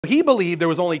He believed there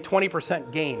was only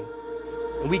 20% gain,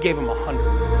 and we gave him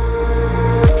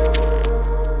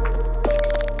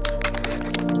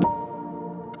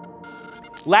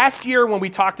 100. Last year when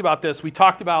we talked about this, we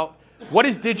talked about what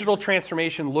does digital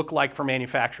transformation look like for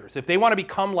manufacturers? If they want to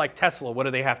become like Tesla, what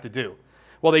do they have to do?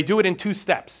 Well, they do it in 2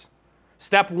 steps.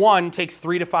 Step 1 takes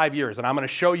 3 to 5 years, and I'm going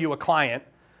to show you a client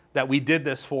that we did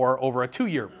this for over a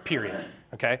 2-year period,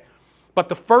 okay? But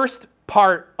the first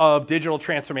part of digital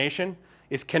transformation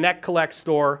is connect, collect,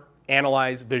 store,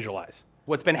 analyze, visualize.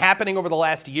 What's been happening over the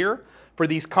last year for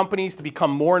these companies to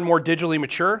become more and more digitally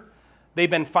mature, they've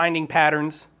been finding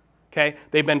patterns, okay?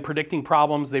 They've been predicting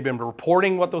problems, they've been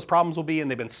reporting what those problems will be, and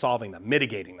they've been solving them,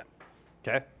 mitigating them,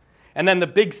 okay? And then the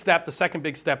big step, the second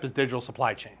big step is digital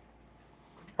supply chain.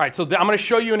 All right, so I'm going to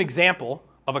show you an example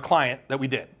of a client that we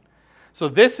did. So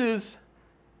this is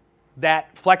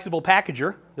that flexible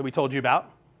packager that we told you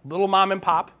about, little mom and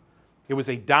pop. It was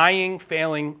a dying,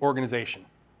 failing organization.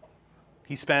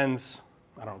 He spends,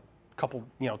 I don't know, a couple,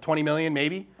 20 million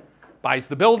maybe, buys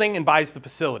the building and buys the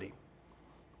facility.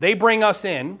 They bring us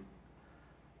in,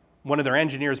 one of their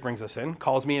engineers brings us in,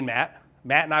 calls me and Matt.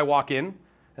 Matt and I walk in,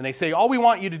 and they say, all we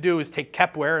want you to do is take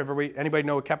Kepware. Anybody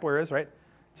know what Kepware is, right?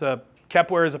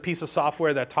 Kepware is a piece of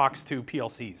software that talks to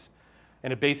PLCs.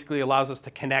 And it basically allows us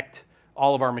to connect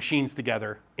all of our machines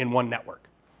together in one network.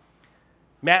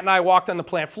 Matt and I walked on the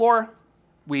plant floor.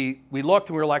 We looked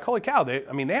and we were like, holy cow, they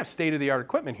have state-of-the-art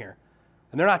equipment here.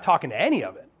 And they're not talking to any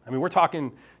of it. We're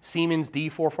talking Siemens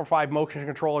D445 motion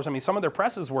controllers. Some of their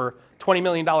presses were $20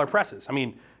 million presses.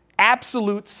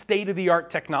 Absolute state-of-the-art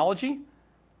technology,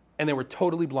 and they were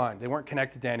totally blind. They weren't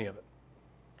connected to any of it.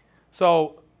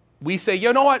 So we say,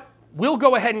 you know what? We'll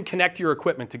go ahead and connect your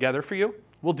equipment together for you.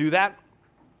 We'll do that.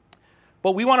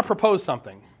 But we want to propose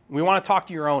something. We want to talk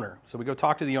to your owner. So we go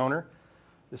talk to the owner,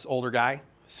 this older guy,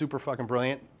 super fucking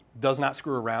brilliant, does not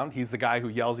screw around. He's the guy who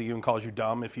yells at you and calls you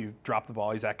dumb if you drop the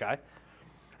ball. He's that guy.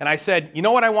 And I said, you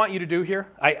know what I want you to do here?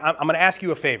 I'm going to ask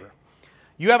you a favor.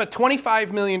 You have a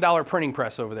 $25 million printing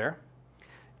press over there,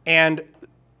 and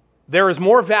there is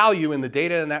more value in the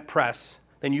data in that press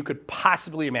than you could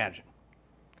possibly imagine.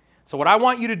 So what I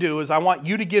want you to do is I want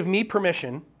you to give me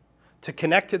permission to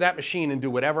connect to that machine and do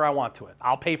whatever I want to it.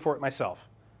 I'll pay for it myself.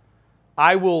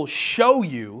 I will show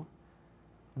you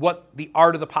what the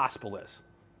art of the possible is.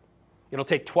 It'll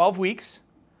take 12 weeks.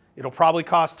 It'll probably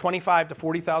cost $25,000 to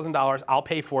 $40,000. I'll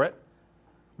pay for it.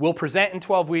 We'll present in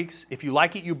 12 weeks. If you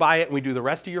like it, you buy it, and we do the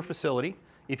rest of your facility.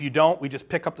 If you don't, we just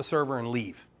pick up the server and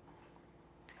leave.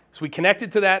 So we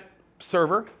connected to that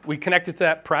server. We connected to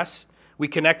that press. We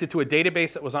connected to a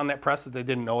database that was on that press that they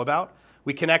didn't know about.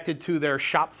 We connected to their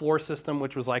shop floor system,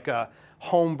 which was like a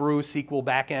homebrew SQL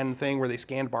backend thing where they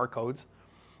scanned barcodes.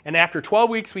 And after 12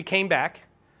 weeks, we came back,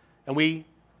 and we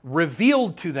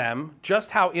revealed to them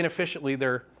just how inefficiently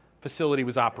their facility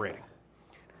was operating.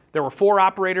 There were 4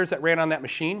 operators that ran on that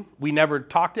machine. We never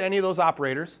talked to any of those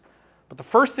operators. But the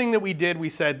first thing that we did, we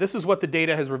said, this is what the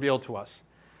data has revealed to us.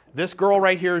 This girl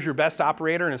right here is your best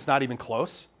operator, and it's not even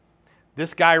close.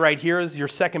 This guy right here is your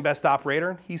second best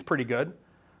operator. He's pretty good.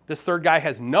 This third guy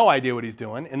has no idea what he's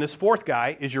doing. And this fourth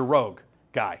guy is your rogue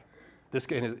guy. This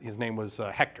guy, his name was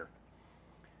Hector.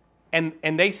 And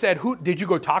they said, did you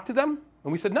go talk to them?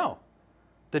 And we said, no.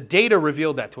 The data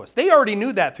revealed that to us. They already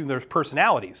knew that through their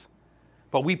personalities.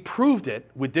 But we proved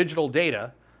it with digital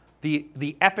data,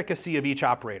 the efficacy of each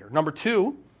operator. Number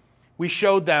 2, we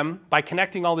showed them, by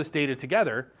connecting all this data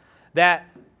together, that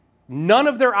none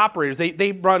of their operators,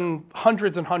 they run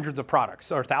hundreds and hundreds of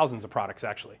products, or thousands of products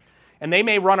actually. And they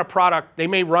may run a product, they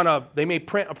may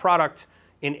print a product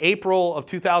in April of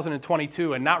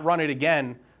 2022 and not run it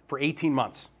again for 18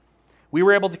 months. We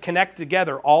were able to connect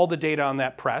together all the data on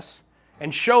that press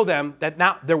and show them that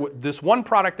this one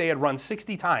product they had run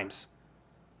 60 times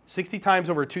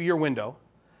over a 2-year window.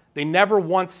 They never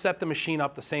once set the machine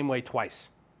up the same way twice.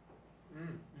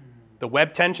 The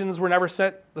web tensions were never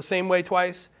set the same way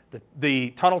twice. The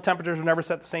tunnel temperatures were never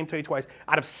set the same way twice.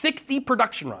 Out of 60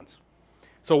 production runs.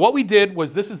 So what we did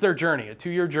was, this is their journey, a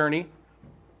 2-year journey.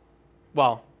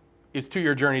 Well, it's a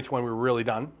 2-year journey to when we were really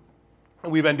done.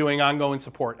 And we've been doing ongoing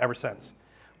support ever since.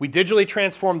 We digitally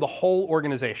transformed the whole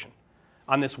organization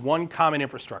on this one common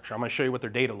infrastructure. I'm going to show you what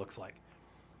their data looks like.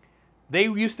 They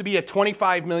used to be a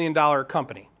 $25 million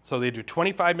company. So they do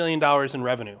 $25 million in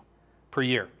revenue per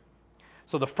year.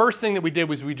 So the first thing that we did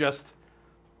was we just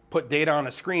put data on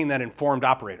a screen that informed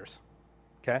operators.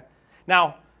 Okay?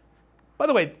 Now, by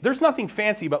the way, there's nothing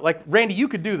fancy, but like, Randy, you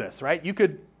could do this, right? You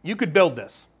could build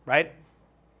this, right?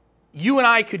 You and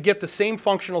I could get the same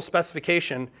functional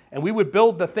specification, and we would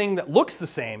build the thing that looks the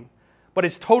same, but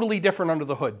it's totally different under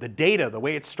the hood. The data, the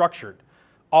way it's structured,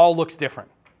 all looks different,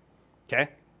 okay?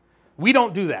 We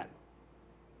don't do that.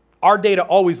 Our data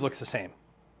always looks the same.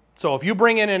 So if you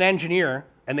bring in an engineer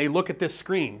and they look at this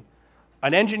screen,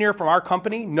 an engineer from our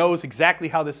company knows exactly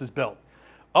how this is built.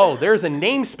 Oh, there's a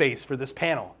namespace for this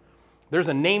panel. There's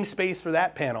a namespace for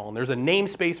that panel, and there's a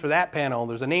namespace for that panel, and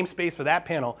there's a namespace for that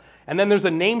panel, and then there's a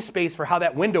namespace for how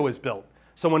that window is built.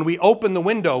 So when we open the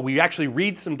window, we actually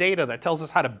read some data that tells us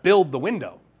how to build the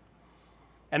window.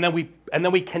 And then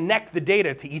we connect the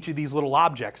data to each of these little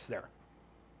objects there.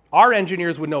 Our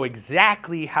engineers would know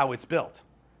exactly how it's built.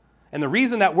 And the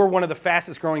reason that we're one of the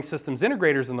fastest growing systems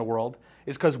integrators in the world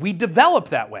is because we develop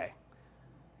that way.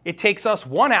 It takes us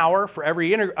 1 hour for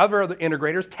every other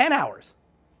integrators 10 hours.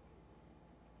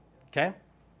 Okay?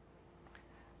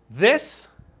 This,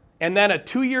 and then a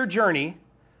 2-year journey,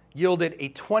 yielded a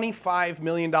 $25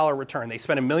 million return. They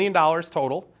spent $1 million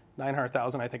total,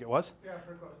 900,000 I think it was,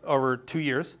 over 2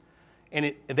 years.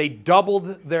 And they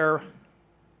doubled their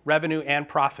revenue and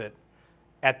profit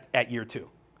at year 2,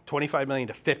 25 million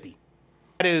to 50.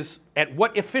 That is, at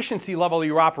what efficiency level are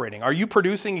you operating? Are you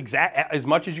producing as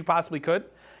much as you possibly could?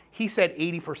 He said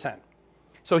 80%.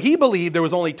 So he believed there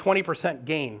was only 20%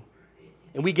 gain,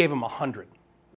 and we gave him 100.